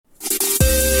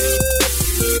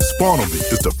Barnaby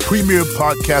is the premier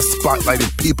podcast spotlighting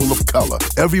people of color.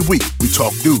 Every week, we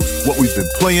talk news, what we've been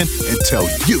playing, and tell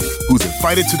you who's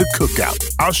invited to the cookout.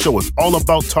 Our show is all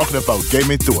about talking about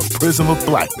gaming through a prism of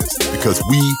blackness, because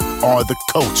we are the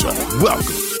culture.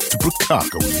 Welcome to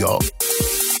Bracocco, y'all.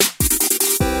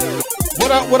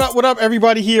 What up,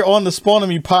 everybody here on the Spawn on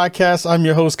Me podcast. I'm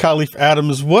your host, Khalif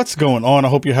Adams. What's going on? I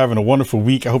hope you're having a wonderful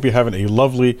week. I hope you're having a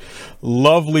lovely,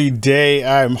 lovely day.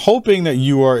 I'm hoping that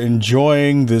you are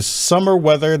enjoying this summer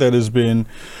weather that has been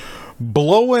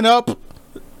blowing up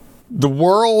the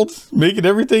world, making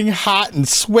everything hot and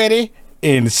sweaty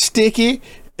and sticky.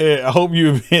 I hope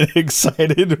you've been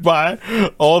excited by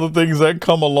all the things that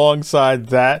come alongside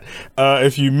that.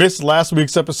 If you missed last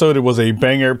week's episode, it was a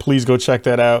banger. Please go check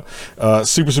that out.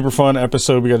 Super fun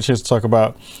episode. We got a chance to talk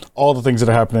about all the things that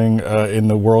are happening in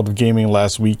the world of gaming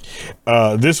last week.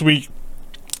 This week,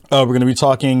 we're going to be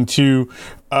talking to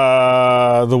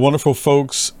the wonderful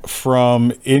folks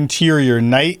from Interior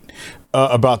Night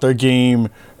about their game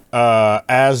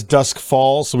As Dusk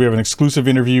Falls. So we have an exclusive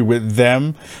interview with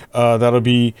them. That'll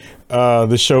be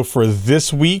the show for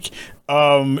this week.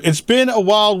 It's been a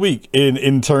wild week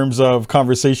in terms of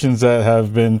conversations that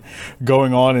have been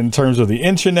going on in terms of the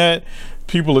internet.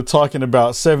 People are talking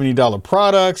about $70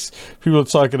 products. People are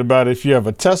talking about if you have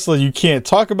a Tesla, you can't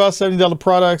talk about $70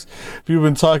 products. People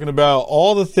have been talking about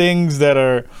all the things that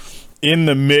are in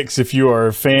the mix if you are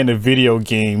a fan of video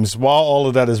games. While all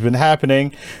of that has been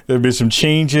happening, there have been some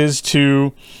changes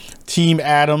to Team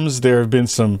Adams. There have been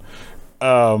some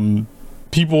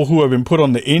people who have been put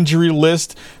on the injury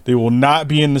list. They will not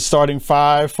be in the starting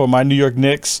five for my New York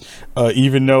Knicks,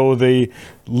 even though they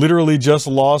literally just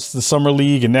lost the summer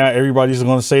league, and now everybody's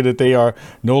going to say that they are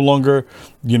no longer,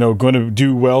 going to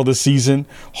do well this season.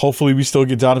 Hopefully we still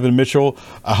get Donovan Mitchell.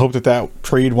 I hope that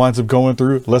trade winds up going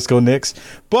through. Let's go Knicks.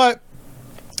 But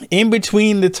in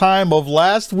between the time of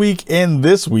last week and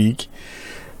this week,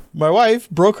 my wife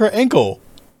broke her ankle,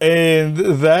 and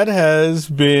that has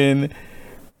been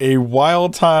a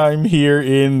wild time here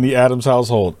in the Adams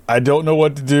household. I don't know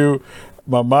what to do.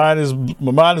 My mind is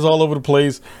all over the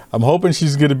place. I'm hoping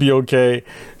she's going to be okay.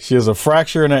 She has a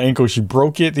fracture in her ankle. She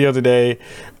broke it the other day.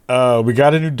 We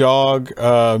got a new dog,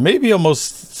 maybe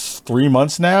almost 3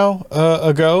 months now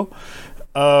ago.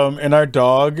 And our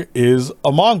dog is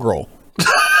a mongrel.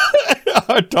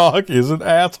 Our dog is an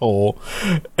asshole,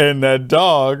 and that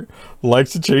dog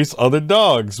likes to chase other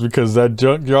dogs because that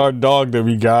junkyard dog that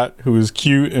we got, who is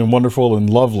cute and wonderful and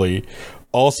lovely,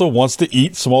 also wants to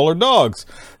eat smaller dogs.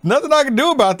 Nothing I can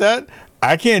do about that.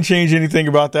 I can't change anything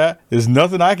about that. There's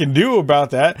nothing I can do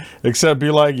about that except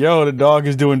be like, yo, the dog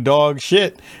is doing dog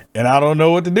shit, and I don't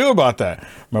know what to do about that.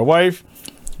 My wife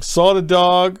saw the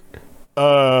dog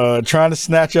trying to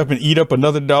snatch up and eat up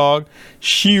another dog.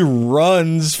 She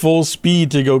runs full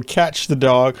speed to go catch the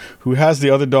dog, who has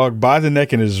the other dog by the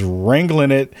neck and is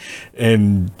wrangling it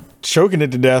and choking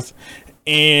it to death.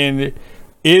 And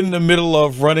in the middle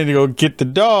of running to go get the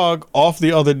dog off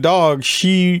the other dog,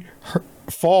 she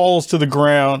falls to the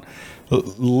ground,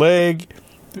 leg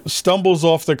stumbles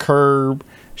off the curb,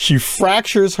 she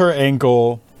fractures her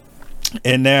ankle,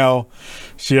 and now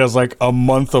she has like a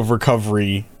month of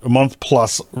recovery, a month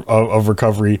plus of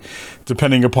recovery,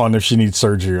 depending upon if she needs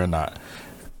surgery or not.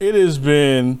 It has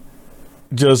been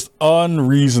just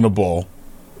unreasonable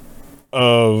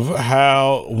of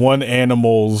how one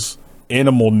animal's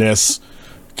animalness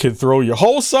can throw your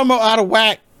whole summer out of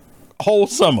whack. Whole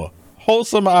summer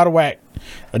out of whack.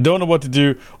 I don't know what to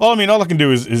do. All I can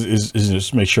do is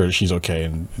just make sure that she's okay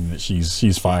and that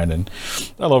she's fine. And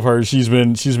I love her. She's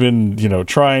been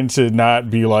trying to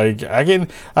not be like, I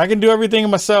can do everything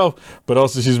myself, but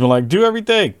also she's been like, do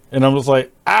everything. And I'm just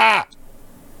like, I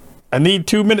need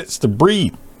 2 minutes to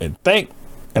breathe and think,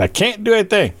 and I can't do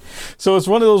anything. So it's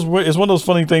one of those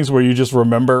funny things where you just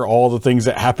remember all the things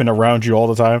that happen around you all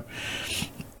the time.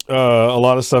 A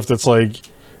lot of stuff that's like,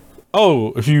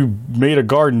 oh, if you made a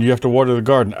garden, you have to water the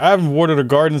garden. I haven't watered a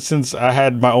garden since I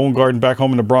had my own garden back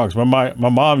home in the Bronx. My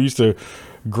mom used to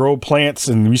grow plants,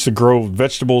 and we used to grow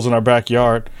vegetables in our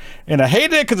backyard. And I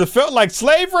hated it because it felt like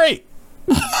slavery.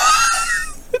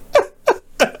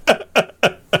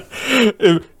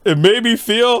 It made me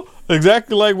feel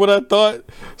exactly like what I thought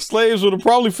slaves would have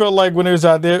probably felt like when they was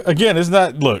out there. Again, it's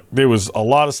not, look, there was a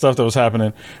lot of stuff that was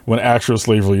happening when actual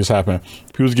slavery was happening.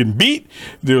 People was getting beat.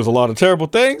 There was a lot of terrible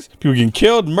things. People getting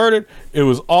killed and murdered. It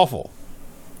was awful.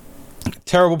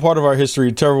 Terrible part of our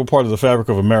history, terrible part of the fabric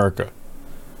of America.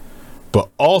 But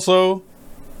also,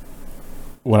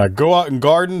 when I go out and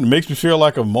garden, it makes me feel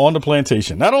like I'm on the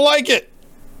plantation. I don't like it.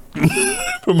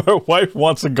 But my wife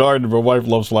wants a garden. My wife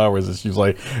loves flowers, and she's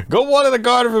like, "Go water the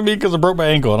garden for me because I broke my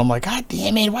ankle." And I'm like, "God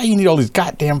damn it! Why you need all these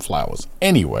goddamn flowers?"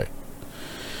 Anywho,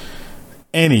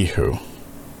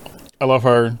 I love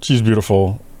her. She's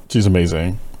beautiful. She's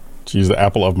amazing. She's the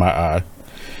apple of my eye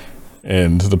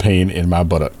and the pain in my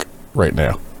buttock right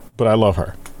now. But I love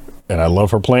her, and I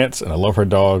love her plants, and I love her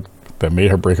dog that made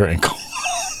her break her ankle.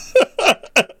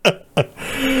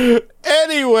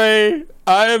 Anyway,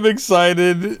 I am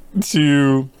excited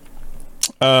to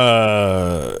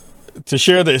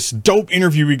share this dope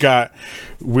interview we got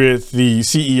with the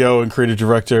CEO and creative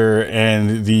director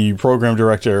and the program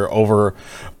director over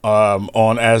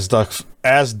on As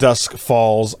Dusk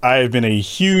Falls. I have been a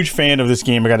huge fan of this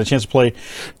game. I got a chance to play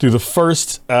through the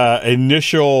first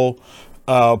initial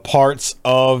parts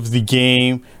of the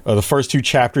game, the first 2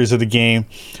 chapters of the game.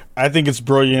 I think it's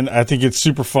brilliant. I think it's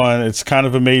super fun. It's kind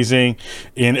of amazing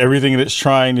in everything that it's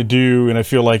trying to do, and I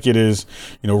feel like it is,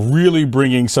 really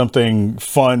bringing something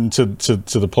fun to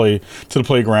the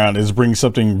playground. Is bringing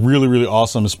something really, really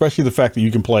awesome, especially the fact that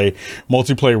you can play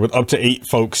multiplayer with up to 8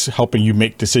 folks helping you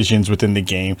make decisions within the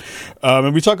game.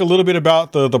 And we talk a little bit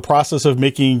about the process of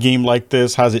making a game like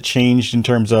this. How's it changed in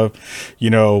terms of,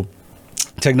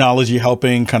 technology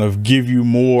helping kind of give you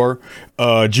more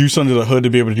juice under the hood to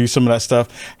be able to do some of that stuff,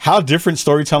 how different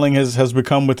storytelling has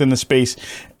become within the space,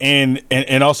 and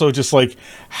also just like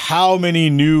how many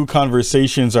new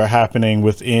conversations are happening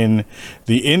within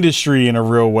the industry in a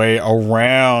real way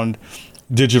around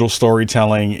digital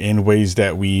storytelling in ways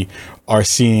that we are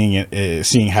seeing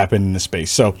happen in the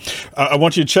space. So I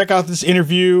want you to check out this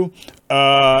interview,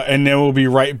 and then we'll be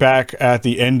right back at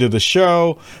the end of the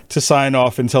show to sign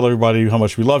off and tell everybody how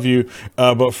much we love you.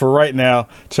 But for right now,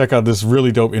 check out this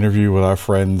really dope interview with our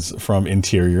friends from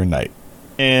Interior Night.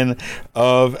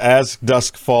 Of As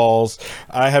Dusk Falls,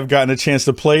 I have gotten a chance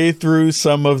to play through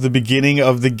some of the beginning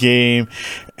of the game,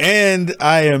 and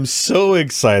I am so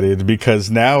excited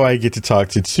because now I get to talk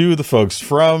to 2 of the folks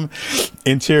from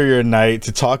Interior Night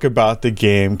to talk about the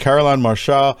game. Caroline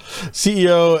Marchal,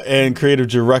 CEO and creative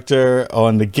director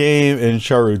on the game, and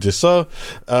Charu Dussault,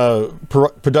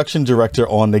 production director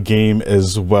on the game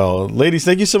as well. Ladies,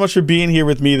 thank you so much for being here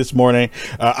with me this morning.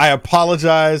 I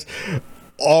apologize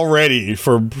already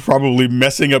for probably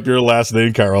messing up your last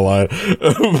name, Caroline.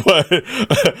 But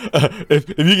if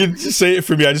you can just say it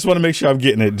for me, I just want to make sure I'm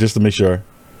getting it, just to make sure.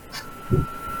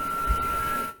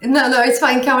 No, it's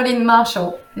fine. Caroline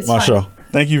Marchal. Marchal.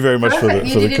 Thank you very much for the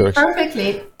correction.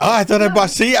 Perfectly. Oh, I thought I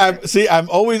bought.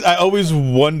 I always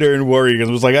wonder and worry because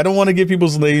I was like, I don't want to get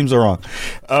people's names wrong.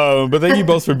 But thank you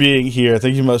both for being here.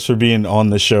 Thank you much for being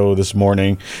on the show this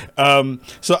morning.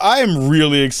 So I am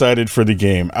really excited for the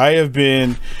game. I have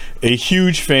been a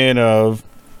huge fan of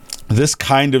this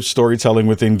kind of storytelling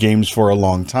within games for a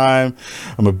long time.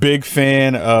 I'm a big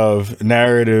fan of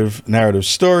narrative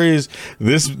stories.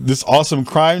 This awesome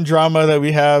crime drama that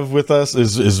we have with us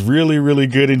is really, really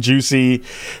good and juicy.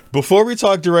 Before we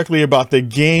talk directly about the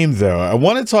game, though, I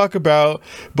want to talk about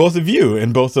both of you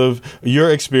and both of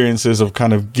your experiences of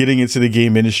kind of getting into the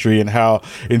game industry and how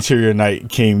Interior Night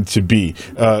came to be.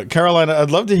 Caroline,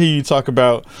 I'd love to hear you talk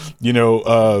about,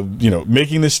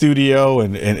 making the studio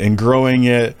and growing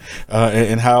it,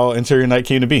 and how Interior Night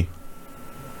came to be.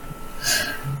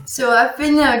 So I've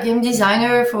been a game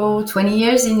designer for 20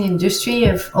 years in the industry.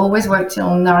 I've always worked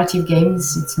on narrative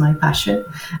games. It's my passion.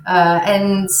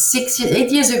 And 8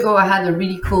 years ago, I had a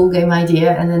really cool game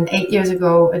idea. And then 8 years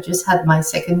ago, I just had my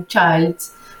second child.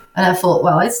 And I thought,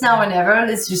 well, it's now or never.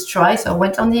 Let's just try. So I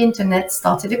went on the internet,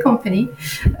 started a company.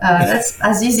 That's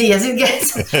as easy as it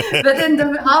gets. But then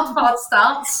the hard part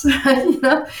starts.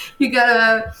 You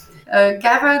gotta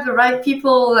gather the right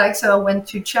people. So I went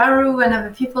to Charu and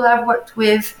other people I've worked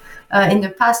with in the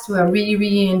past who I really,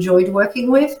 really enjoyed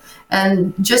working with,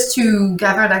 and just to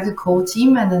gather the core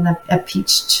team. And then I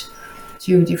pitched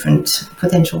to different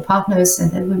potential partners,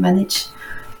 and then we managed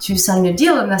to sign a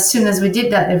deal. And as soon as we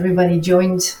did that, everybody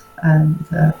joined, and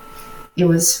it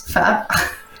was fab.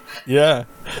 Yeah.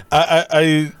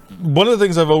 I one of the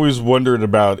things I've always wondered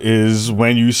about is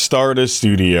when you start a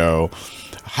studio,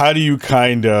 how do you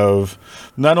kind of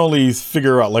not only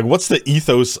figure out what's the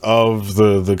ethos of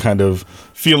the kind of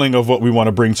feeling of what we want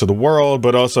to bring to the world,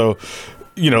 but also,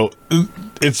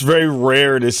 it's very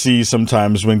rare to see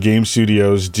sometimes when game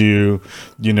studios do,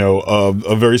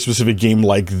 a very specific game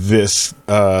like this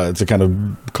to kind of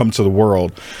come to the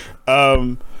world.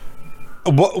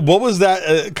 What was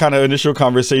that kind of initial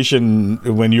conversation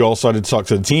when you all started to talk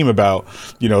to the team about,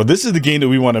 this is the game that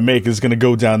we want to make. It's going to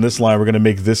go down this line. We're going to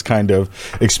make this kind of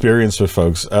experience for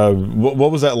folks.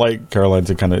 What was that like, Caroline,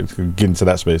 to kind of get into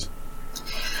that space?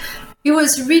 it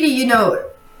was really,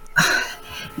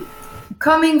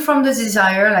 coming from the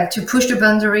desire like to push the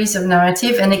boundaries of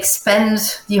narrative and expand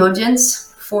the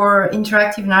audience for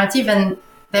interactive narrative and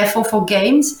therefore for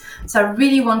games. So I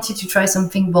really wanted to try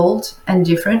something bold and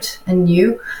different and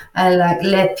new, and like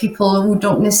let people who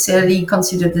don't necessarily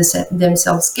consider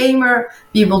themselves gamer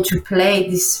be able to play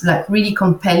this like really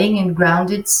compelling and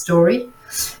grounded story.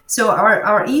 So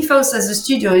our ethos as a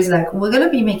studio is like, we're gonna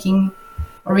be making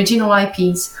original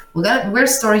IPs, we're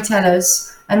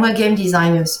storytellers, and we're game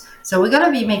designers. So we're going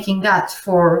to be making that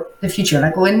for the future.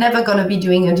 Like, we're never going to be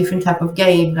doing a different type of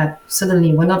game. Like,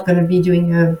 suddenly we're not going to be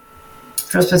doing a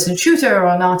first-person shooter or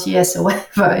an RTS or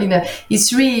whatever.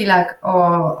 It's really like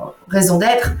our raison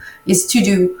d'être is to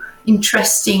do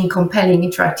interesting, compelling,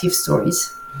 interactive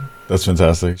stories. That's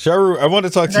fantastic. Charu, I want to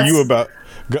talk to you about...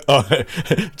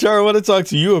 Charu, I want to talk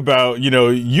to you about,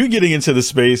 you getting into the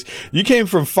space. You came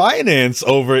from finance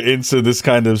over into this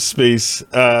kind of space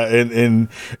and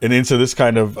into this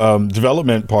kind of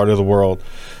development part of the world.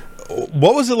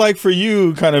 What was it like for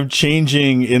you kind of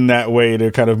changing in that way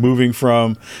to kind of moving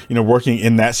from, working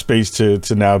in that space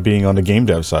to now being on the game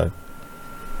dev side?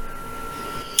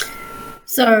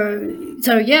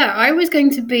 So yeah, I was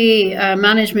going to be a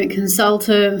management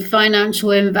consultant,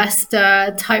 financial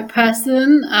investor type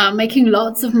person, making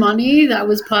lots of money. That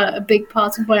was a big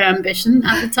part of my ambition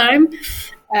at the time.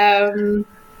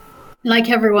 Like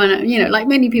everyone, like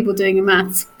many people doing a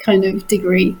maths kind of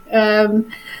degree.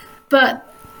 But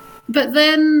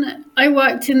then I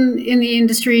worked in the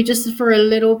industry just for a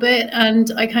little bit,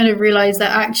 and I kind of realized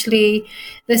that actually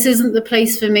this isn't the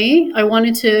place for me. I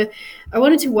wanted to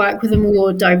work with a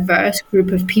more diverse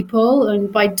group of people,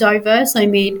 and by diverse I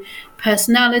mean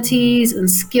personalities and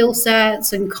skill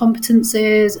sets and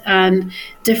competences and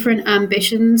different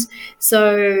ambitions.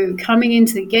 So coming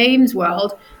into the games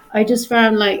world, I just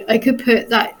found like I could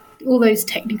put all those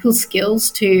technical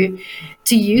skills to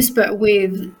use, but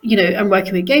with, I'm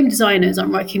working with game designers,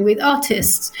 I'm working with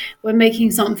artists, we're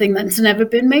making something that's never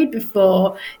been made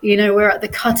before, we're at the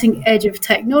cutting edge of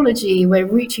technology, we're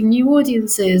reaching new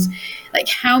audiences. Like,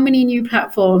 how many new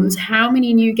platforms, how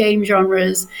many new game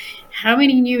genres, how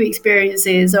many new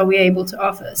experiences are we able to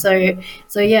offer? So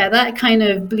yeah, that kind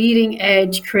of bleeding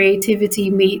edge creativity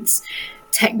meets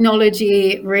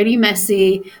technology, really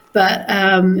messy, but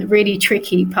really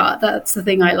tricky part. That's the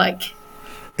thing I like.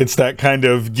 It's that kind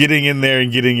of getting in there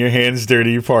and getting your hands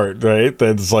dirty part, right?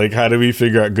 That's like, how do we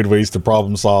figure out good ways to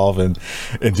problem solve and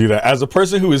do that? As a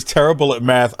person who is terrible at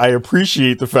math, I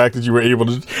appreciate the fact that you were able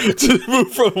to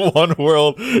move from one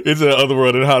world into the other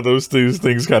world, and how those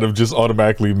things kind of just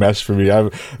automatically mesh for me.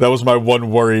 That was my one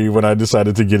worry when I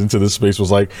decided to get into this space,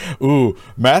 was like, ooh,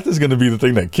 math is going to be the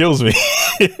thing that kills me.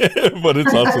 But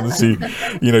it's awesome to see,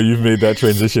 you've made that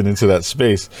transition into that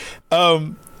space.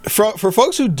 For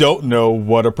folks who don't know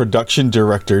what a production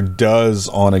director does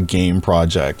on a game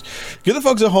project, give the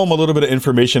folks at home a little bit of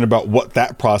information about what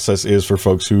that process is for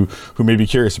folks who may be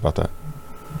curious about that.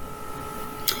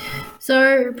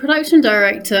 So production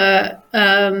director,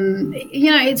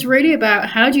 it's really about,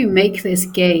 how do you make this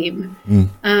game?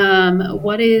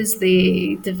 What is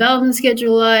the development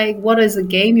schedule like? What is the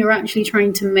game you're actually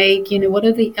trying to make? What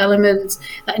are the elements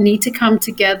that need to come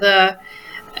together?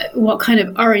 What kind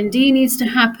of R&D needs to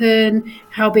happen?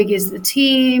 How big is the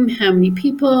team? How many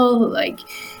people? Like,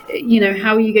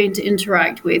 how are you going to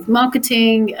interact with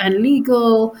marketing and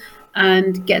legal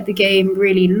and get the game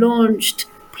really launched?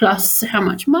 Plus, how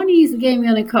much money is the game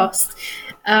going to cost?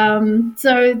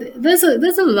 So there's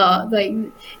a lot. Like,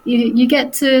 you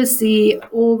get to see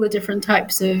all the different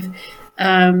types of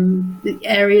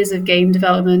areas of game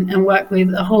development and work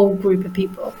with a whole group of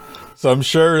people. So I'm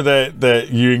sure that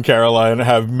you and Caroline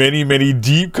have many, many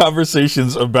deep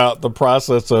conversations about the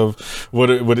process of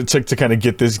what it took to kind of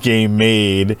get this game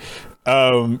made.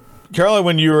 Caroline,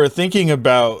 when you were thinking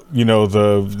about,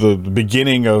 the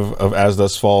beginning of As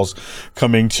Dusk Falls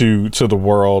coming to the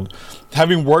world,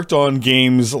 having worked on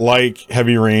games like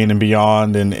Heavy Rain and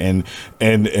Beyond,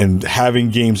 and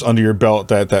having games under your belt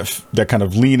that kind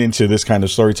of lean into this kind of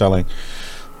storytelling,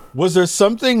 was there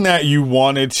something that you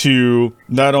wanted to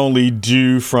not only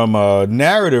do from a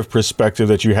narrative perspective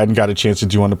that you hadn't got a chance to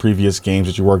do on the previous games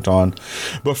that you worked on,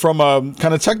 but from a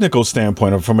kind of technical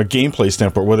standpoint, or from a gameplay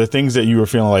standpoint, were there things that you were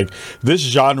feeling like this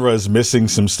genre is missing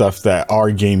some stuff that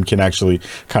our game can actually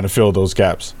kind of fill those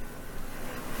gaps?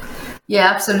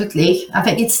 Yeah, absolutely. I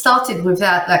think it started with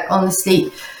that, like, honestly,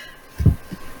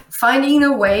 finding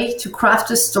a way to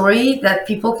craft a story that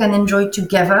people can enjoy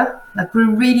together. Like, we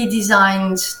really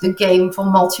designed the game for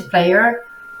multiplayer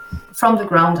from the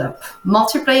ground up.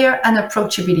 Multiplayer and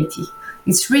approachability.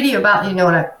 It's really about,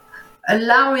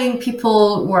 allowing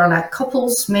people who are like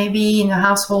couples, maybe in a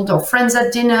household or friends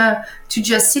at dinner, to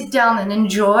just sit down and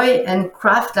enjoy and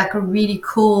craft like a really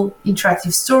cool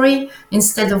interactive story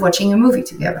instead of watching a movie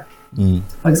together.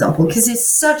 For example, because it's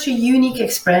such a unique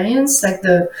experience. Like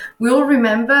we all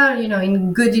remember,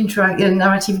 in good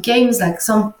narrative games, like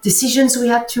some decisions we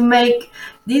had to make.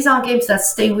 These are games that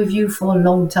stay with you for a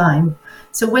long time.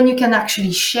 So when you can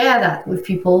actually share that with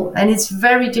people, and it's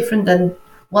very different than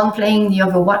one playing, the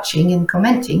other watching and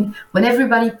commenting. When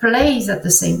everybody plays at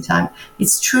the same time,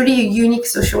 it's truly a unique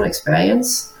social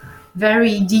experience,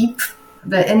 very deep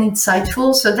and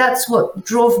insightful. So that's what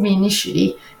drove me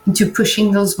initially into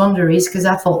pushing those boundaries, because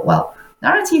I thought, well,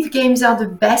 narrative games are the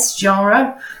best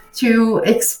genre to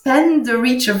expand the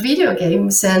reach of video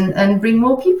games and bring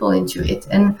more people into it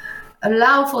and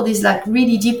allow for these like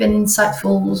really deep and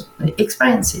insightful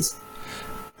experiences.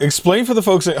 Explain for the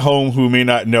folks at home who may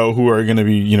not know, who are going to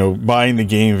be, buying the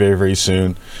game very, very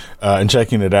soon and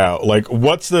checking it out. Like,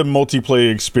 what's the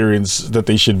multiplayer experience that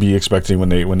they should be expecting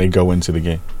when they go into the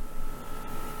game?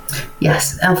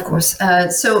 Yes, of course.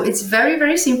 So it's very,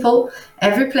 very simple.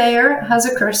 Every player has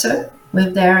a cursor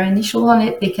with their initial on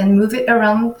it. They can move it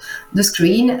around the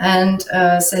screen and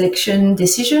selection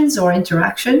decisions or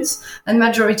interactions, and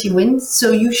majority wins.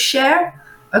 So you share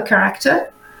a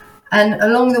character, and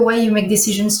along the way you make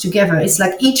decisions together. It's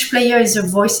like each player is a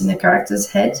voice in the character's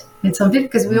head. It's something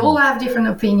because we all have different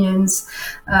opinions,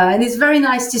 and it's very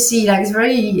nice to see. Like, it's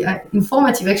very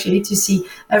informative actually to see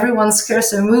everyone's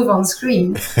cursor move on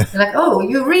screen. You're like, oh,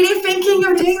 you're really thinking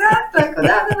of doing that? Like,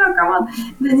 no, come on.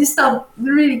 And then you start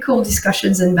really cool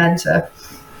discussions and banter.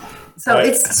 So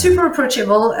it's super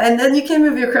approachable, and then you can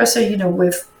move your cursor,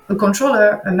 with a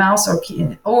controller, a mouse, or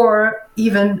key, or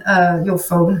even your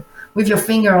phone. With your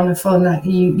finger on the phone, like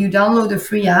you download a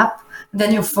free app,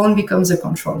 then your phone becomes a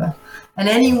controller. And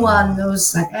everyone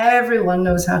knows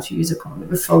how to use a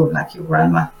phone, like your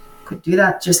grandma could do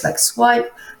that. Just like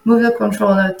swipe, move the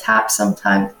controller, tap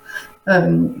sometimes.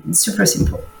 Super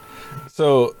simple.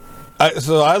 So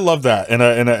I love that, and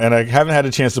I haven't had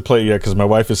a chance to play it yet because my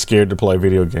wife is scared to play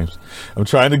video games. I'm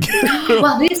trying to get.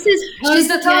 Well, this is she's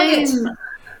the target.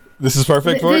 This is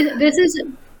perfect for it. This is.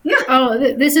 Yeah. Oh,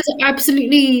 this is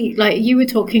absolutely, like you were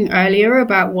talking earlier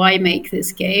about why make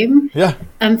this game. Yeah.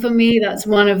 And for me, that's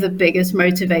one of the biggest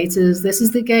motivators. This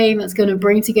is the game that's going to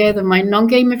bring together my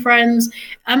non-gamer friends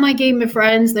and my gamer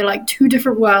friends. They're like two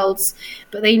different worlds,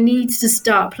 but they need to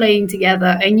start playing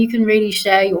together. And you can really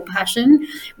share your passion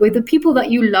with the people that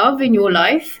you love in your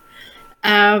life.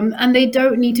 And they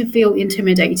don't need to feel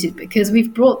intimidated because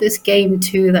we've brought this game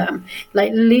to them.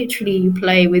 Like, literally, you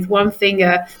play with one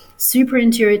finger. Super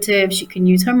intuitive. She can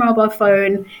use her mobile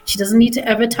phone. She doesn't need to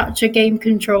ever touch a game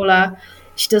controller.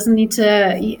 She doesn't need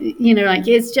to,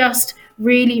 it's just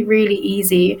really, really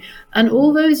easy. And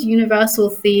all those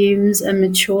universal themes and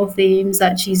mature themes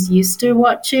that she's used to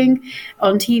watching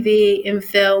on TV, in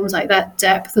films, like that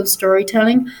depth of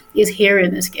storytelling is here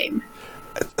in this game.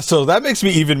 So that makes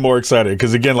me even more excited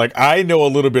because, again, like, I know a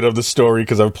little bit of the story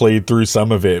because I've played through some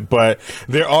of it, but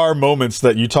there are moments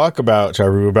that you talk about,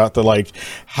 Charu, about the, like,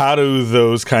 how do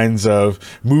those kinds of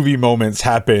movie moments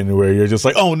happen where you're just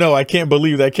like, oh no, I can't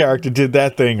believe that character did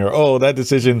that thing, or oh, that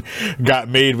decision got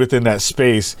made within that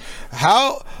space.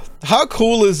 How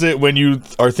cool is it when you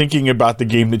are thinking about the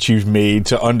game that you've made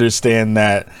to understand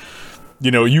that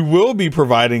you will be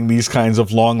providing these kinds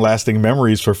of long-lasting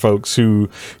memories for folks who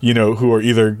are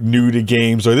either new to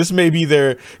games, or this may be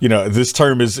their, this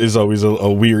term is always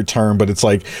a weird term, but it's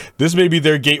like this may be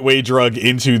their gateway drug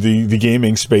into the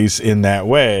gaming space in that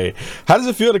way. How does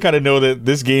it feel to kind of know that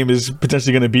this game is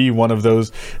potentially going to be one of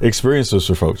those experiences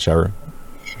for folks, Charu?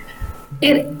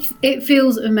 It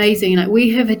feels amazing. Like, we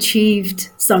have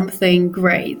achieved something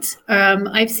great.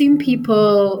 I've seen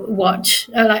people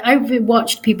I've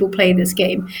watched people play this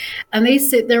game, and they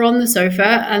sit there on the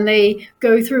sofa and they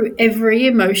go through every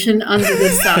emotion under the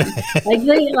sun. Like,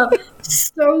 they are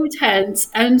so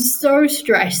tense and so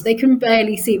stressed they can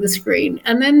barely see the screen,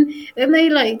 and then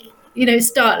they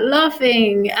start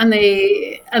laughing, and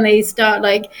they start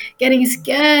like getting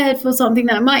scared for something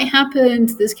that might happen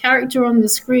to this character on the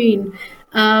screen.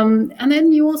 And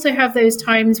then you also have those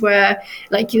times where,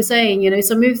 like you're saying,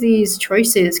 some of these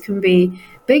choices can be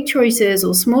big choices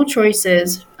or small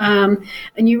choices, and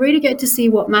you really get to see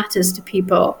what matters to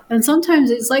people. And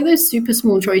sometimes it's like those super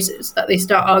small choices that they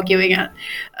start arguing at.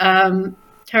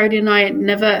 Charity and I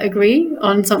never agree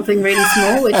on something really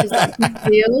small, which is like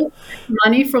steal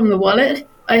money from the wallet.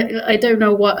 I don't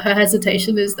know what her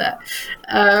hesitation is there.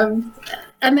 And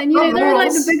then, there are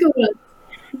like the bigger ones.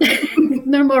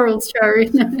 No morals,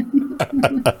 Charity.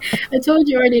 I told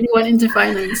you I already went into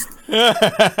finance. There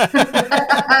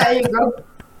you go.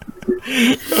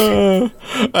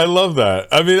 I love that.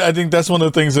 I mean, I think that's one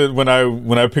of the things that when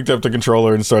I picked up the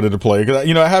controller and started to play, because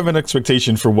I have an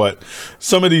expectation for what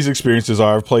some of these experiences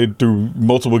are. I've played through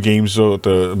multiple games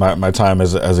throughout my time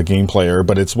as a game player,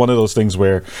 but it's one of those things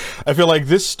where I feel like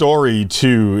this story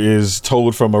too is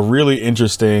told from a really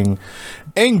interesting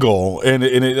angle, and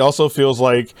it also feels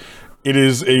like it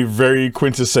is a very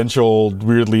quintessential,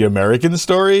 weirdly American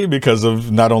story because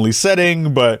of not only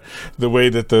setting, but the way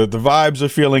that the vibes are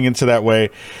feeling into that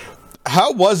way.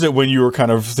 How was it when you were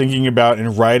kind of thinking about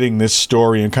and writing this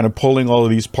story and kind of pulling all of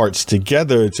these parts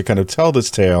together to kind of tell this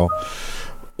tale?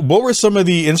 What were some of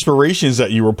the inspirations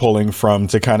that you were pulling from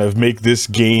to kind of make this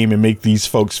game and make these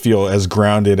folks feel as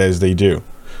grounded as they do?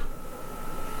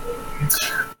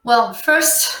 Well,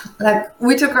 first,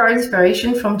 we took our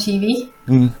inspiration from TV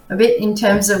a bit in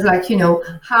terms of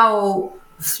how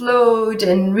flowed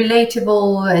and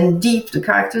relatable and deep the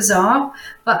characters are.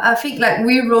 But I think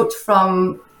we wrote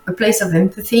from a place of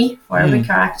empathy for every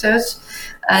character.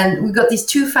 And we got these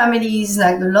two families,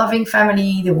 like the loving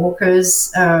family, the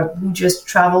Walkers, who just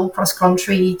travel cross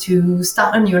country to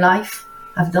start a new life.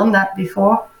 I've done that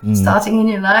before. Starting a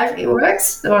new life, it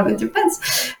works. Well, it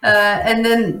depends. And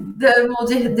then the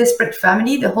more desperate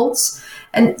family, the Holtz.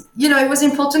 And, it was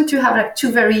important to have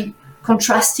two very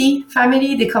contrasty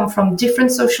family. They come from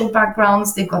different social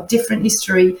backgrounds. They've got different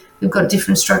history. They've got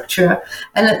different structure.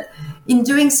 And in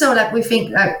doing so, we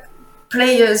think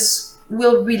players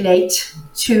will relate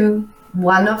to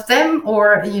one of them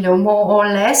or more or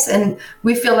less, and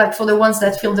we feel like for the ones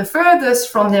that feel the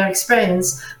furthest from their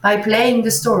experience, by playing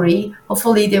the story,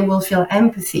 hopefully they will feel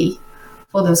empathy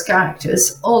for those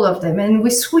characters, all of them. And we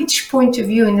switch point of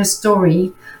view in the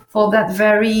story for that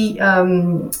very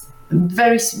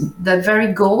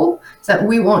goal, that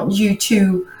we want you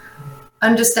to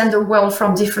understand the world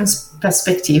from different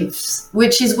perspectives,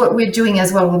 which is what we're doing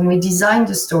as well when we design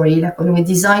the story. When we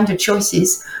design the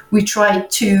choices, we try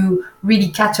to really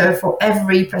cater for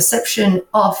every perception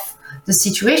of the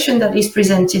situation that is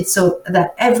presented, so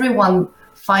that everyone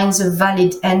finds a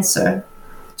valid answer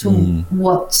to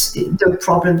what the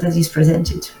problem that is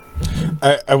presented.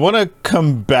 I want to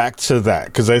come back to that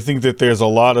because I think that there's a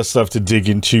lot of stuff to dig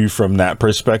into from that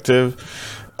perspective,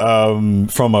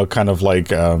 from a kind of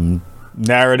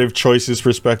narrative choices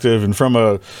perspective, and from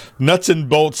a nuts and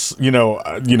bolts,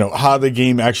 how the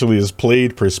game actually is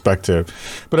played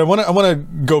perspective. But I want to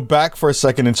go back for a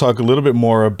second and talk a little bit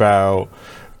more about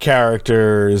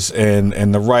characters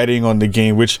and the writing on the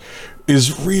game, which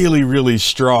is really, really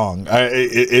strong.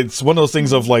 It's one of those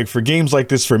things of for games like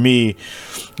this, for me,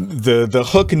 the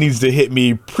hook needs to hit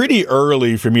me pretty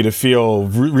early for me to feel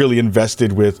really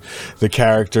invested with the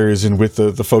characters and with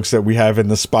the folks that we have in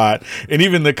the spot. And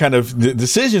even the kind of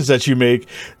decisions that you make,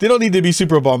 they don't need to be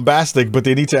super bombastic, but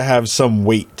they need to have some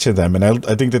weight to them. And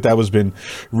I think that has been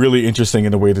really interesting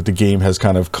in the way that the game has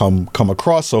kind of come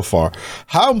across so far.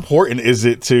 How important is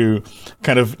it to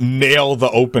kind of nail the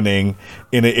opening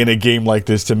in a game like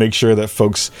this to make sure that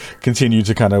folks continue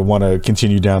to kind of want to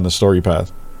continue down the story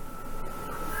path?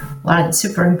 Well, it's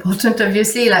super important,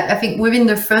 obviously. I think within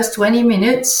the first 20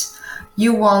 minutes,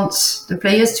 you want the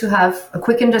players to have a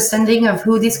quick understanding of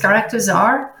who these characters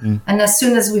are. And as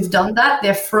soon as we've done that,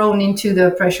 they're thrown into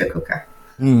the pressure cooker.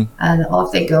 And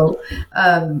off they go.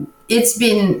 It's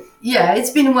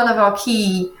been one of our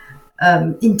key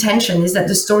intention is that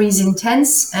the story is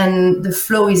intense and the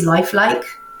flow is lifelike.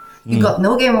 You got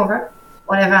no game over.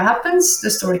 Whatever happens, the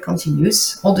story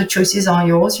continues. All the choices are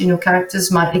yours.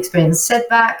 Characters might experience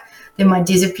setback. They might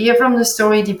disappear from the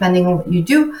story depending on what you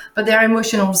do, but their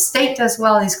emotional state as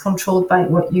well is controlled by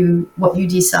what you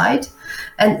decide.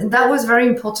 And that was very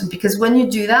important because when you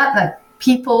do that,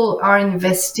 people are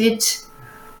invested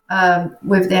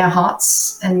with their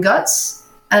hearts and guts,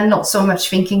 and not so much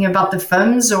thinking about the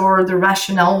thumbs or the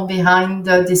rationale behind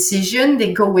the decision.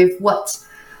 They go with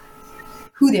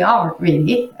who they are,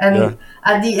 really. And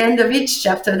at the end of each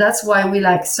chapter, that's why we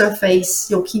surface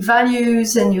your key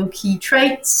values and your key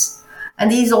traits.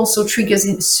 And these also triggers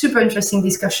super interesting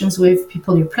discussions with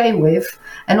people you play with.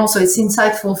 And also it's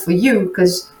insightful for you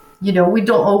because, we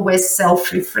don't always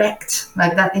self-reflect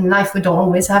like that in life. We don't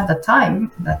always have the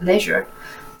time, that leisure.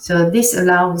 So this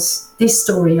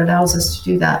story allows us to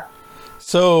do that.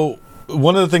 So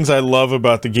one of the things I love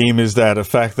about the game is that the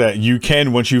fact that you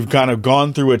can, once you've kind of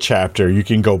gone through a chapter, you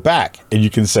can go back and you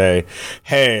can say,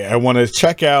 hey, I want to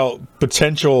check out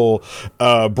potential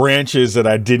branches that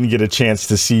I didn't get a chance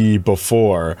to see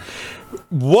before.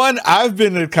 One, I've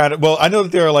been a kind of, well, I know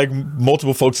that there are like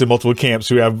multiple folks in multiple camps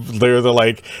who have, they're the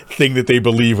like thing that they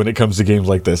believe when it comes to games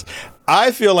like this.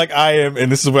 I feel like I am,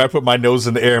 and this is where I put my nose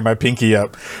in the air and my pinky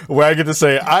up, where I get to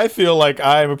say, I feel like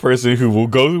I am a person who will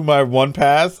go through my one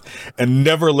path and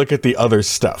never look at the other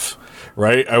stuff.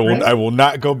 Right? I will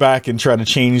not go back and try to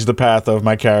change the path of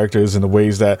my characters in the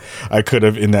ways that I could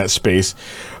have in that space.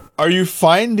 Are you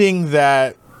finding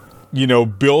that, you know,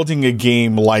 building a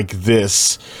game like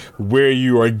this, where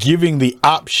you are giving the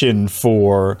option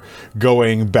for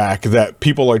going back, that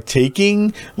people are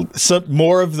taking some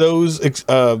more of those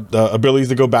abilities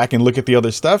to go back and look at the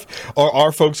other stuff? Or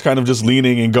are folks kind of just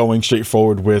leaning and going straight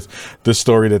forward with the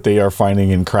story that they are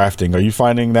finding and crafting? Are you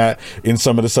finding that in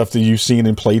some of the stuff that you've seen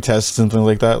in play tests and things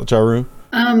like that, Charu?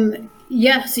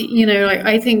 Yes, you know,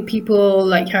 I think people,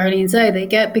 like Caroline said,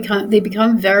 they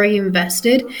become very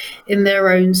invested in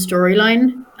their own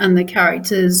storyline and the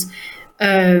characters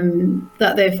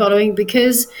that they're following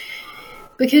because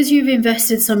you've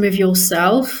invested some of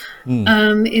yourself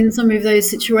in some of those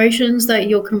situations that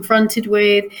you're confronted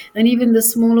with, and even the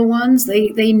smaller ones,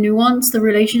 they nuance the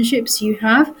relationships you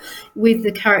have with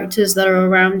the characters that are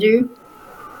around you.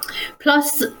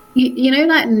 Plus, you know,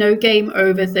 that no game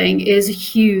over thing is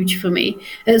huge for me.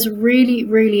 It's really,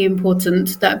 really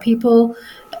important that people,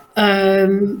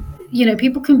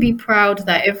 people can be proud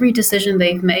that every decision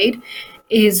they've made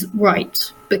is right,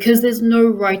 because there's no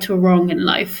right or wrong in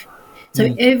life.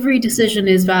 So every decision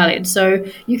is valid. So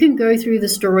you can go through the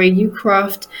story, you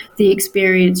craft the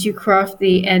experience, you craft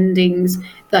the endings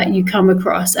that you come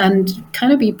across, and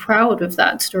kind of be proud of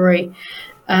that story.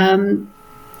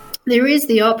 There is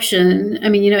the option. I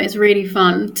mean, you know, it's really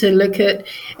fun to look at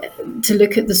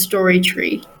the story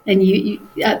tree, and you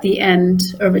at the end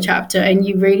of a chapter, and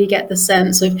you really get the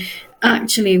sense of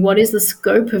actually what is the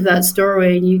scope of that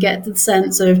story, and you get the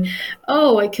sense of,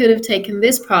 oh, I could have taken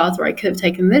this path, or I could have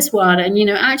taken this one, and you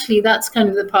know, actually that's kind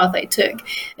of the path I took,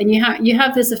 and you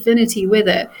have this affinity with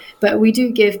it. But we do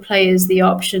give players the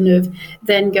option of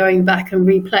then going back and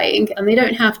replaying, and they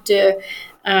don't have to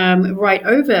write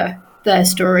over their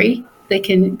story. They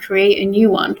can create a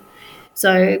new one.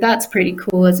 So that's pretty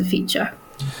cool as a feature.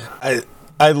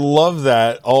 I love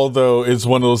that, although it's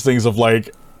one of those things of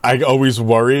like, I always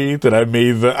worry that I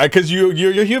made because you're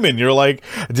human. You're like,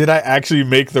 did I actually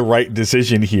make the right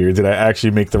decision here? Did I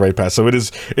actually make the right path? So it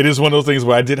is one of those things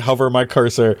where I did hover my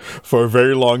cursor for a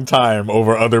very long time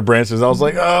over other branches. I was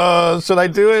like, should I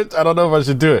do it? I don't know if I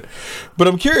should do it. But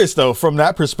I'm curious though, from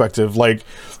that perspective, like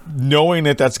knowing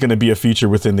that that's going to be a feature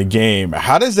within the game,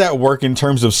 how does that work in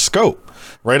terms of scope?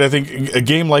 Right? I think a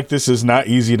game like this is not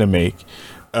easy to make.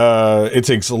 It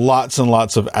takes lots and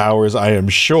lots of hours, I am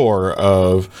sure,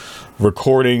 of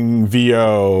recording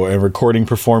VO and recording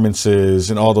performances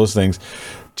and all those things.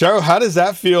 Jaro, how does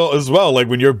that feel as well? Like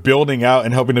when you're building out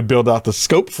and helping to build out the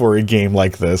scope for a game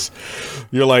like this,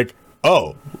 you're like,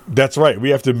 oh, that's right, we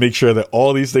have to make sure that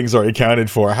all these things are accounted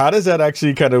for. How does that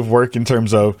actually kind of work in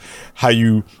terms of how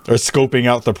you are scoping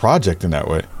out the project in that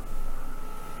way?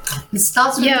 It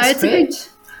starts with the script.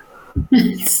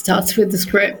 It starts with the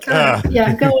script.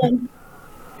 Yeah, go on.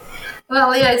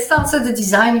 Well, yeah, it starts at the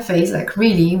design phase. Like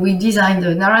really, we design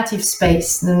the narrative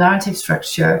space, the narrative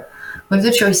structure with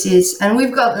the choices. And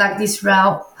we've got like this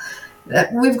route.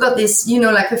 We've got this, you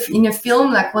know, like in a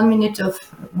film, like 1 minute of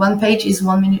one page is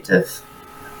 1 minute of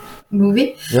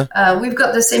movie. Yeah. We've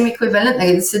got the same equivalent. Like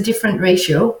it's a different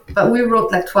ratio, but we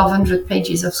wrote like 1,200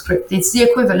 pages of script. It's the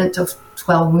equivalent of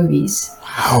 12 movies.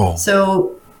 Wow.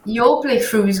 So your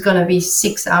playthrough is going to be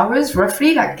 6 hours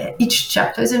roughly, like each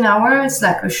chapter is an hour. It's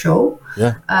like a show.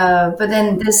 Yeah. But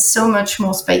then there's so much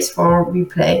more space for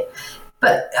replay.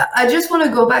 But I just want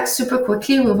to go back super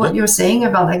quickly with what you're saying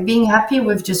about like being happy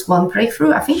with just one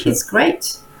playthrough. I think it's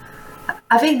great.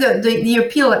 I think the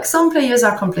appeal, like some players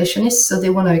are completionists, so they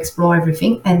want to explore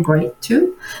everything, and great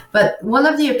too. But one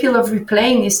of the appeal of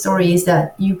replaying this story is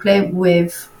that you play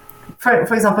with,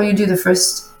 for example, you do the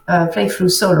first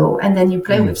playthrough solo, and then you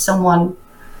play with someone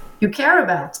you care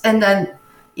about, and then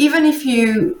even if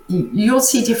you'll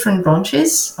see different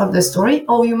branches of the story,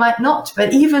 or you might not,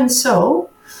 but even so,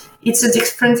 it's a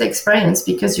different experience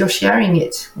because you're sharing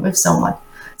it with someone.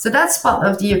 So that's part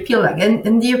of the appeal, like,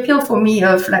 and the appeal for me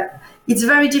of like, it's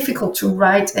very difficult to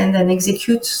write and then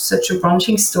execute such a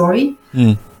branching story,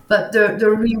 but the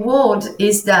reward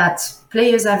is that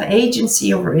players have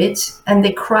agency over it and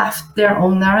they craft their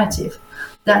own narrative.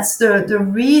 That's the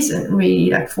reason,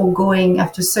 really, like for going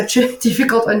after such a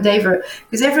difficult endeavor,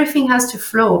 because everything has to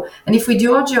flow. And if we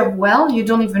do our job well, you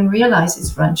don't even realize it's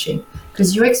branching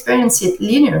because you experience it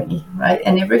linearly, right?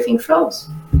 And everything flows.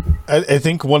 I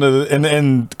think one of the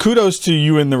and kudos to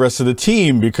you and the rest of the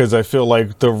team, because I feel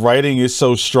like the writing is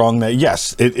so strong that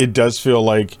yes, it does feel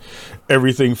like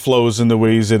everything flows in the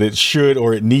ways that it should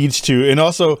or it needs to. And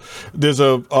also there's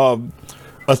a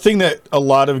thing that a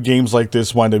lot of games like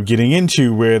this wind up getting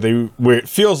into where it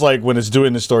feels like when it's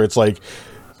doing the story, it's like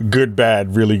good,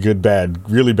 bad, really good, bad,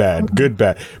 really bad, good,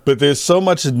 bad. But there's so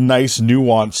much nice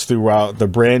nuance throughout the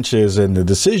branches and the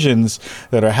decisions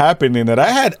that are happening that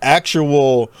I had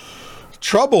actual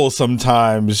trouble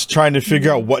sometimes trying to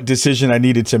figure out what decision I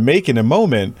needed to make in a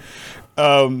moment.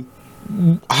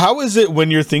 How is it when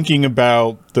you're thinking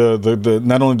about the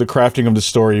not only the crafting of the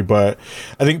story, but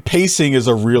I think pacing is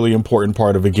a really important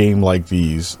part of a game like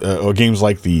these or games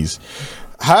like these.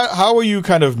 How are you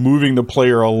kind of moving the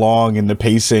player along in the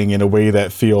pacing in a way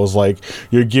that feels like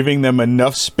you're giving them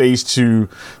enough space to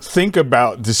think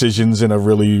about decisions in a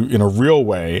real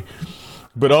way,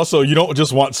 but also you don't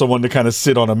just want someone to kind of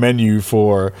sit on a menu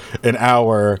for an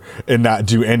hour and not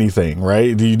do anything,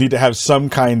 right? You need to have some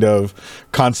kind of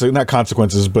not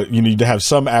consequences, but you need to have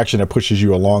some action that pushes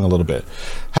you along a little bit.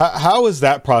 How is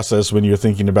that process when you're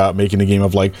thinking about making a game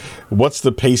of like, what's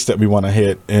the pace that we want to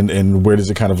hit and where does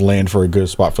it kind of land for a good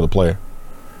spot for the player?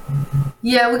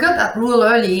 Yeah, we got that rule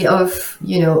early of,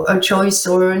 a choice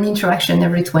or an interaction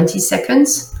every 20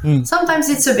 seconds. Sometimes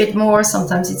it's a bit more,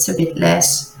 sometimes it's a bit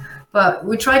less. But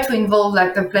we try to involve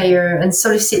like the player and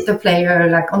solicit the player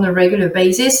like on a regular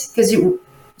basis,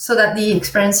 so that the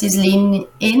experience is lean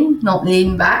in, not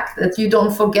lean back, that you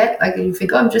don't forget, like you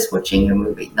think, I'm just watching a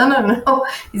movie. No.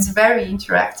 It's very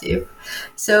interactive.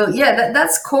 So yeah,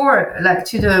 that's core like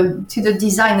to the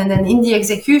design. And then in the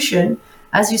execution,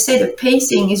 as you say, the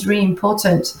pacing is really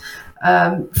important.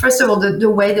 First of all, the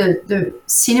way the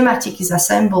cinematic is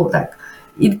assembled, like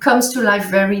it comes to life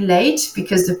very late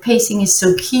because the pacing is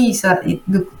so key, so that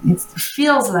it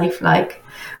feels lifelike.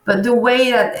 But the way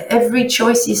that every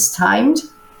choice is timed,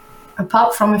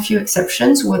 apart from a few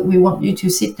exceptions, what we want you to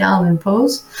sit down and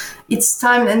pause, it's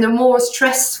timed, and the more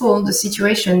stressful the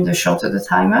situation, the shorter the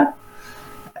timer,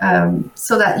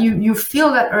 so that you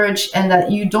feel that urge and that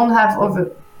you don't have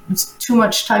too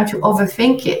much time to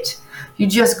overthink it. You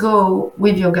just go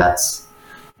with your guts,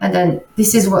 and then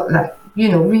this is what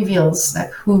reveals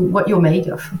like what you're made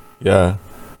of. Yeah.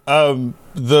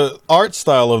 The art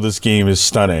style of this game is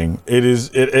stunning. It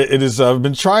is I've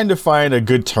been trying to find a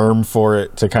good term for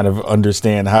it to kind of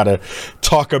understand how to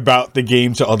talk about the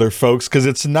game to other folks, because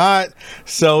it's not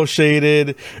cell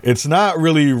shaded, it's not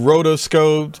really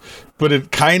rotoscoped, but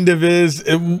it kind of is.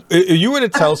 If you were to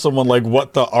tell someone like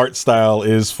what the art style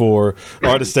is for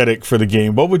art aesthetic for the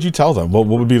game, what would you tell them? What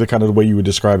would be the kind of way you would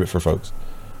describe it for folks?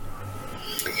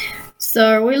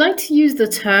 So we like to use the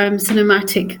term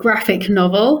cinematic graphic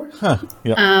novel to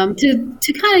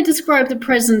kind of describe the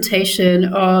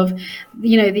presentation of,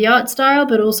 the art style,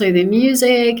 but also the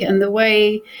music and the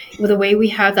way we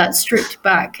have that stripped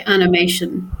back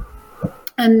animation.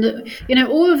 And,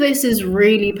 all of this is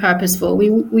really purposeful.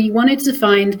 We wanted to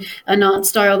find an art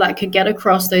style that could get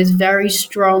across those very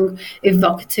strong,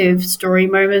 evocative story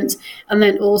moments, and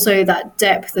then also that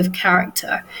depth of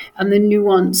character and the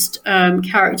nuanced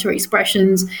character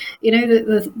expressions,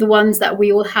 the ones that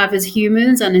we all have as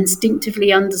humans and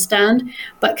instinctively understand,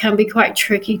 but can be quite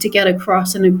tricky to get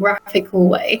across in a graphical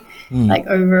way, like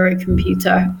over a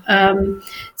computer.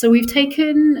 So we've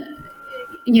taken,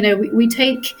 we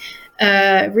take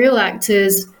real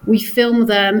actors, we film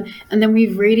them, and then we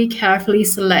really carefully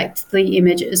select the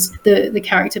images, the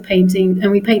character painting,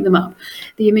 and we paint them up,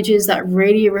 the images that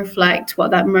really reflect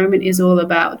what that moment is all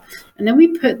about, and then we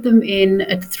put them in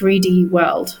a 3D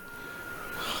world.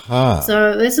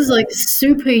 So this is like a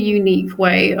super unique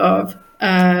way of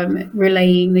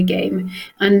relaying the game,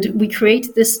 and we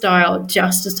created this style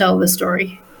just to tell the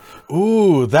story.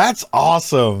 Ooh, that's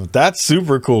awesome. That's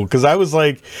super cool. Because I was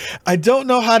like, I don't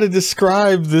know how to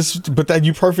describe this, but that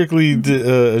you perfectly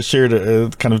shared a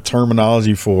kind of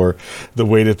terminology for the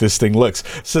way that this thing looks.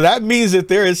 So that means that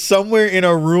there is somewhere in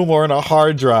a room or in a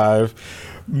hard drive,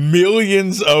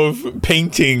 millions of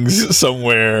paintings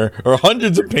somewhere, or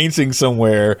hundreds of paintings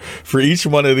somewhere for each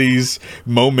one of these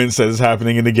moments that is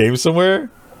happening in the game somewhere.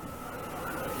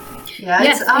 Yeah,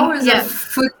 it's hours of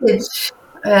footage.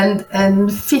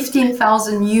 And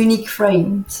 15,000 unique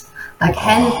frames, like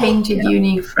hand-painted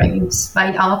unique frames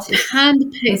by artists.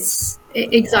 Hand-painted,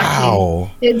 exactly. Wow.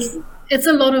 It's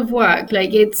a lot of work.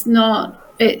 Like it's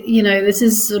not, this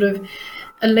is sort of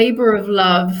a labor of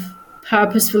love,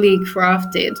 purposefully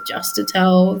crafted just to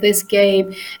tell this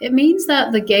game. It means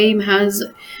that the game has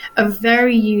a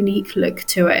very unique look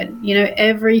to it.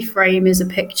 Every frame is a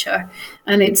picture,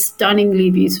 and it's stunningly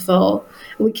beautiful.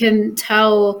 We can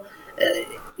tell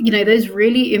those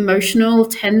really emotional,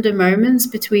 tender moments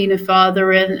between a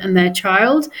father and their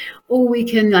child, or we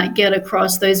can get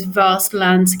across those vast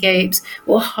landscapes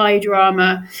or high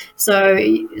drama. So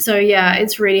yeah,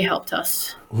 it's really helped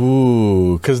us.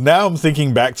 Ooh, because now I'm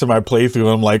thinking back to my playthrough and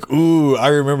I'm like, ooh, I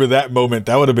remember that moment.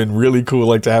 That would have been really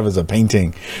cool, to have as a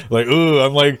painting.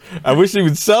 I'm like, I wish they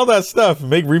would sell that stuff,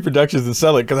 make reproductions and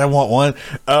sell it, because I want one.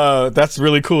 That's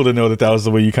really cool to know that was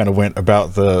the way you kind of went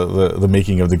about the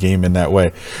making of the game in that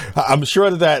way. I'm sure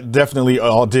that definitely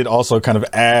did also kind of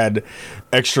add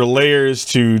extra layers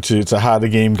to how the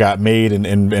game got made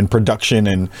and production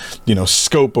and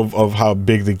scope of how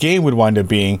big the game would wind up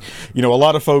being. A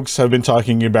lot of folks have been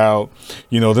talking about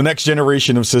the next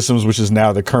generation of systems, which is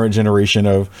now the current generation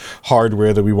of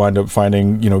hardware that we wind up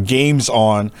finding games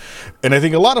on. And I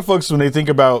think a lot of folks, when they think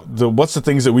about what's the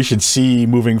things that we should see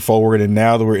moving forward, and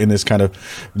now that we're in this kind of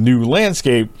new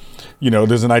landscape,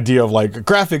 there's an idea of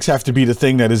graphics have to be the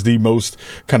thing that is the most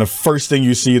kind of first thing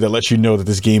you see that lets you know that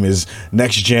this game is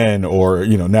next gen or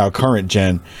now current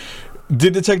gen.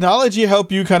 Did the technology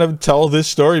help you kind of tell this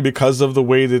story because of the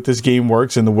way that this game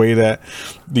works and the way that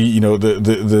the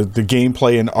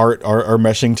gameplay and art are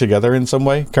meshing together in some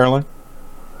way, Caroline?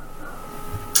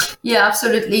 Yeah,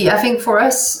 absolutely. I think for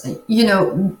us,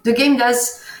 the game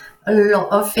does a lot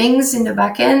of things in the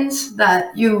back end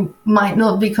that you might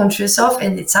not be conscious of,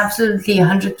 and it's absolutely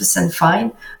 100%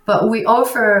 fine. But we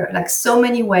offer so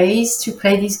many ways to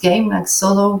play this game,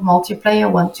 solo,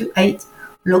 multiplayer, 1 to 8,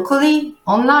 locally,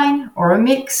 online, or a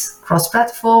mix,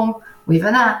 cross-platform, with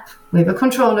an app, with a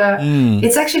controller.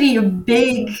 It's actually a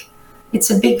big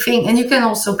thing. And you can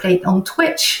also play it on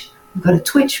Twitch. You've got a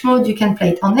Twitch mode. You can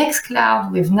play it on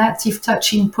xCloud with native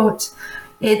touch input.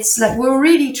 It's we're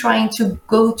really trying to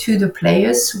go to the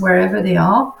players wherever they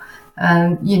are.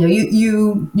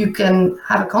 You can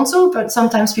have a console, but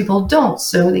sometimes people don't,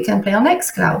 so they can play on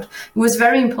xCloud. It was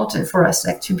very important for us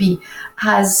to be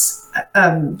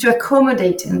to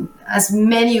accommodate in as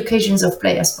many occasions of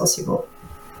play as possible.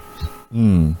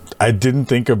 I didn't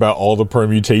think about all the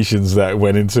permutations that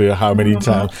went into how many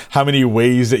times, how many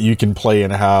ways that you can play,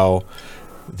 and how.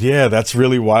 Yeah, that's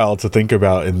really wild to think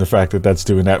about, in the fact that that's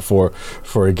doing that for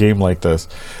a game like this.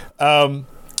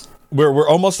 We're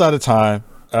almost out of time.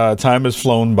 Time has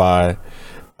flown by.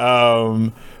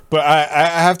 But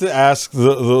I have to ask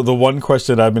the one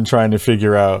question I've been trying to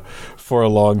figure out for a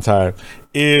long time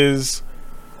is,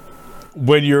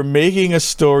 when you're making a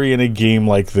story in a game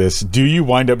like this, do you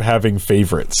wind up having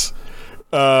favorites?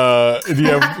 Do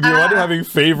you wind up having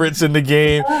favorites in the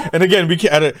game? And again,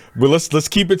 let's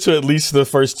keep it to at least the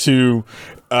first 2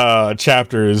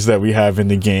 chapters that we have in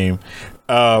the game.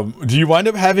 Do you wind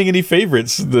up having any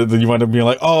favorites that you wind up being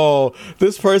like, oh,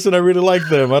 this person, I really like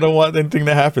them, I don't want anything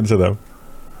to happen to them?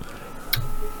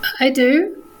 I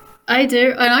do.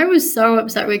 And I was so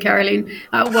upset with Caroline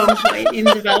at one point in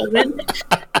development.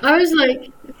 I was like,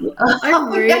 I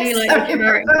really like the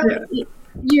character.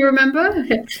 You remember?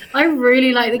 I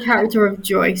really like the character of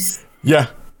Joyce. Yeah.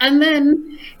 And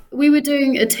then we were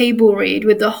doing a table read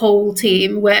with the whole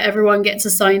team where everyone gets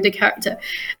assigned a character.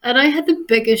 And I had the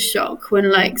biggest shock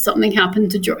when something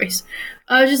happened to Joyce.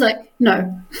 I was just like,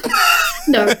 no.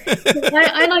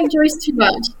 I like Joyce too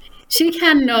much. She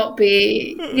cannot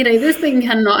be, this thing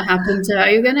cannot happen to her.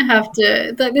 You're going to have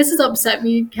to, this has upset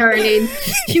me, Caroline.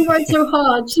 She worked so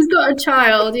hard. She's got a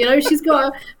child, she's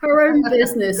got her own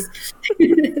business.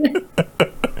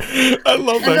 I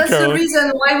love that, and that's Caroline. the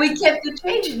reason why we kept the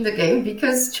change in the game,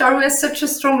 because Charu has such a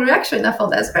strong reaction. I thought,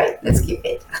 that's great. Let's keep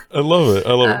it. I love it.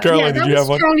 Caroline, did you have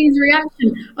one? Caroline's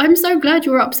reaction. I'm so glad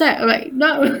you're upset. I'm like,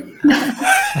 no.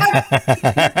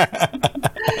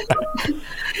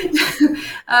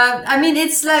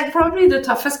 It's probably the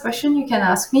toughest question you can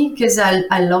ask me, because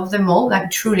I love them all,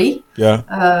 truly. Yeah.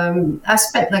 I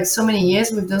spent so many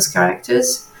years with those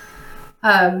characters.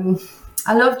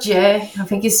 I love Jay. I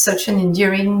think he's such an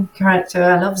endearing character.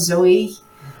 I love Zoe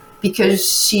because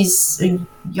she's a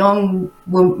young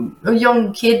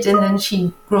kid, and then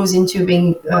she grows into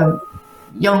being a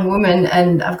young woman.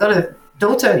 And I've got a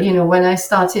daughter. When I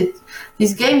started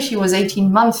this game, she was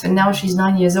 18 months, and now she's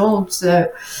 9 years old.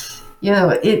 So,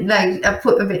 I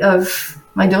put a bit of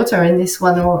my daughter in this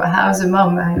one, or as a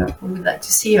mom, I would like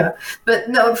to see her. But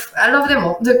no, I love them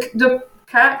all. The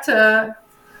character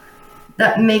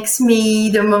that makes me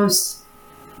that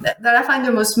I find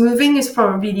the most moving is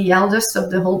probably the eldest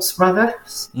of the Holtz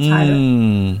brothers,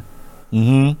 Tyler.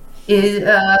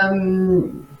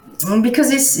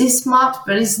 Because he's smart,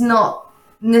 but he's not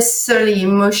necessarily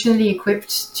emotionally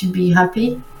equipped to be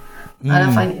happy. And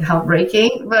I find it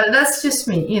heartbreaking, but that's just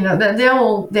me. They're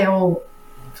all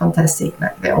fantastic.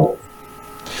 They're all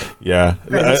Yeah,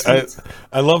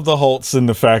 I love the Holtz and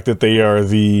the fact that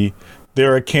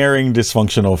they're a caring,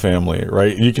 dysfunctional family,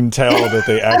 right? You can tell that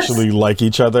they actually like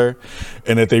each other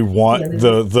and that they want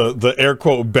the air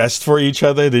quote best for each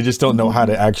other. They just don't know how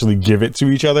to actually give it to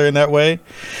each other in that way.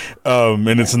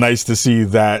 And it's nice to see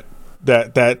that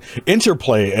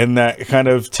interplay and that kind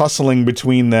of tussling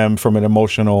between them from an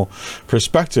emotional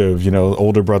perspective. You know,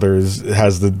 older brothers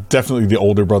has definitely the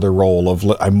older brother role of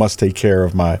I must take care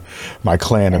of my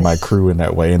clan and my crew in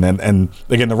that way. And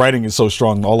again, the writing is so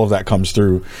strong. All of that comes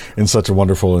through in such a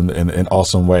wonderful and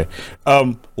awesome way.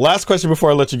 Last question before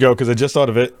I let you go, because I just thought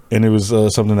of it and it was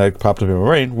something that popped up in my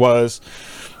brain was,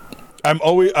 I'm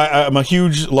a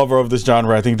huge lover of this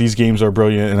genre. I think these games are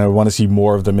brilliant, and I want to see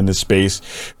more of them in this space.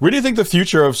 Where do you think the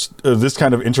future of this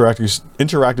kind of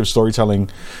interactive storytelling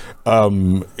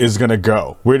is going to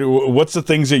go? What's the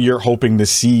things that you're hoping to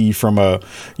see from a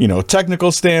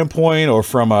technical standpoint or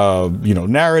from a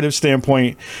narrative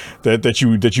standpoint that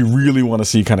you really want to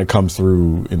see kind of come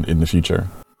through in the future?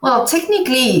 Well,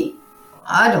 technically,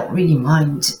 I don't really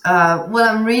mind. What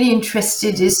I'm really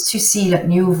interested is to see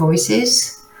new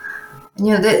voices.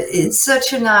 It's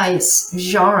such a nice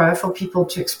genre for people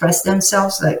to express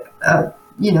themselves,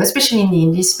 especially in the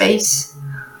indie space.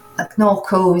 Like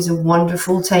Norco is a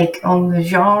wonderful take on the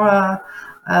genre.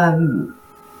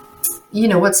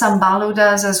 What Samballo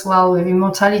does as well with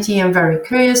Immortality, I'm very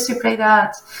curious to play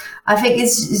that. I think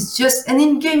it's just, and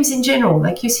in games in general,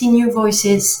 you see new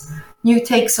voices, new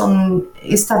takes on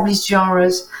established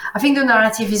genres. I think the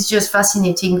narrative is just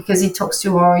fascinating because it talks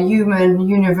to our human,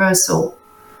 universal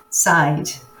side,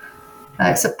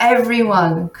 so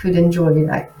everyone could enjoy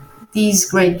these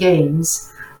great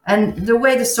games, and the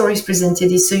way the story is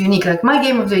presented is so unique. My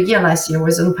game of the year last year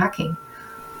was Unpacking.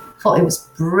 I thought it was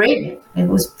brilliant.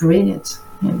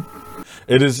 Yeah.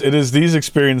 It is these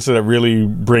experiences that really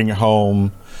bring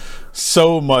home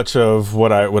so much of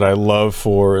what I love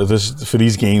for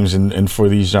these games and for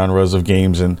these genres of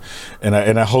games, and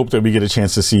I hope that we get a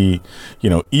chance to see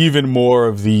even more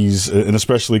of these, and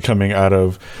especially coming out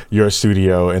of your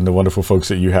studio and the wonderful folks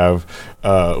that you have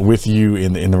with you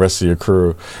in the rest of your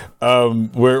crew.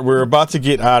 We're about to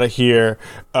get out of here,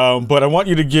 but I want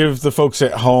you to give the folks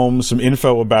at home some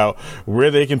info about where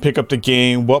they can pick up the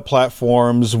game, what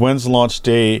platforms, when's launch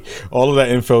date, all of that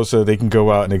info, so they can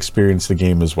go out and experience the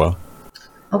game as well.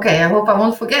 Okay, I hope I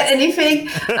won't forget anything.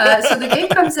 So the game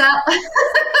comes out.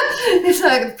 It's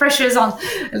the pressure's on.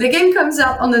 The game comes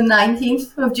out on the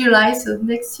 19th of July, so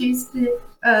next Tuesday.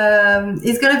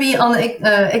 It's going to be on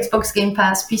Xbox Game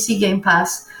Pass, PC Game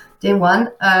Pass, day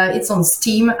one. It's on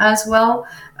Steam as well.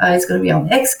 It's going to be on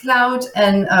xCloud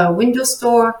and Windows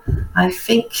Store. I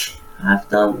think I've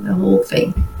done the whole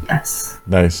thing. Yes.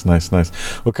 Nice.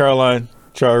 Well, Caroline,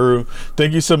 Charu,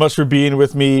 thank you so much for being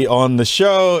with me on the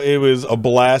show. It was a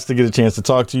blast to get a chance to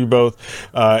talk to you both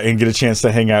and get a chance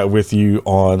to hang out with you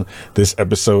on this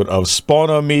episode of Spawn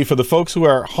on Me. For the folks who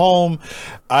are at home,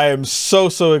 I am so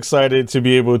excited to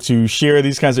be able to share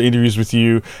these kinds of interviews with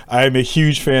you. I am a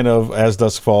huge fan of As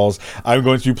Dusk Falls. I'm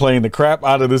going to be playing the crap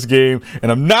out of this game,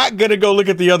 and I'm not going to go look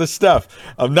at the other stuff.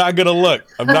 I'm not going to look.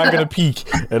 I'm not going to peek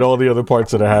at all the other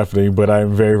parts that are happening, but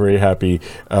I'm very, very happy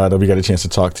that we got a chance to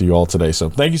talk to you all today. So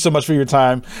thank you so much for your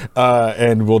time,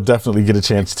 and we'll definitely get a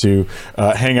chance to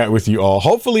hang out with you all.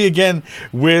 Hopefully, again,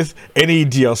 with any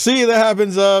DLC that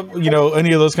happens up,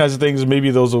 any of those kinds of things,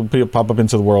 maybe those will pop up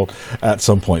into the world at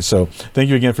some point. So thank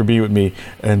you again for being with me,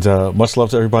 and much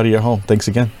love to everybody at home. Thanks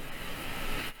again.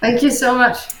 Thank you so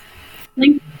much.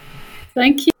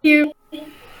 Thank you.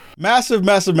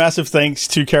 Massive thanks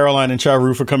to Caroline and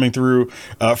Charu for coming through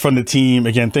from the team.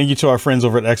 Again, thank you to our friends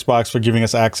over at Xbox for giving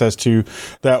us access to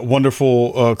that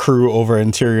wonderful crew over at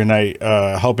Interior Night,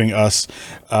 helping us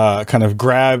kind of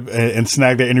grab and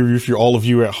snag that interview for all of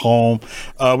you at home.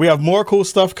 We have more cool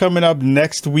stuff coming up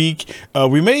next week.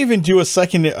 We may even do a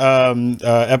second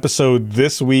episode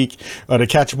this week to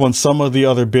catch up on some of the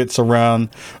other bits around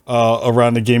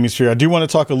the gaming sphere. I do want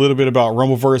to talk a little bit about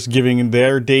Rumbleverse giving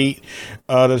their date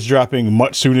that's dropping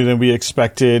much sooner than we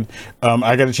expected.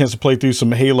 I got a chance to play through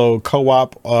some Halo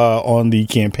co-op on the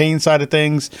campaign side of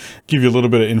things, give you a little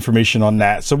bit of information on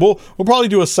that. So we'll probably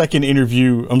do a second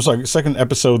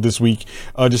episode this week,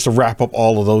 just to wrap up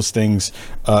all of those things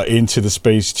into the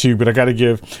space too. But I got to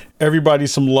give everybody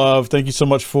some love. Thank you so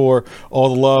much for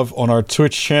all the love on our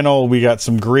Twitch channel. We got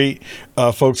some great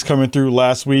folks coming through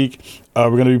last week. We're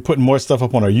going to be putting more stuff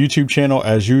up on our YouTube channel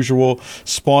as usual.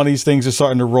 Spawnies things are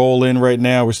starting to roll in right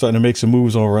now. We're starting to make some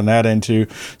moves over on that end too.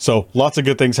 So lots of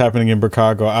good things happening in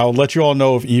Chicago. I'll let you all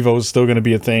know if Evo is still going to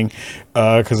be a thing,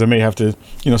 because I may have to,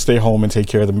 stay home and take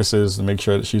care of the missus and make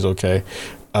sure that she's okay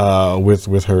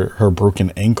with her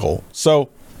broken ankle. So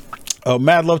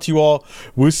mad love to you all.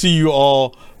 We'll see you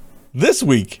all this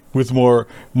week with more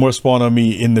Spawn on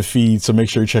Me in the feed. So make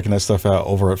sure you're checking that stuff out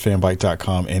over at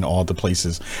fanbyte.com and all the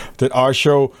places that our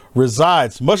show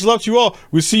resides. Much love to you all.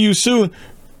 We'll see you soon.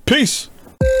 Peace.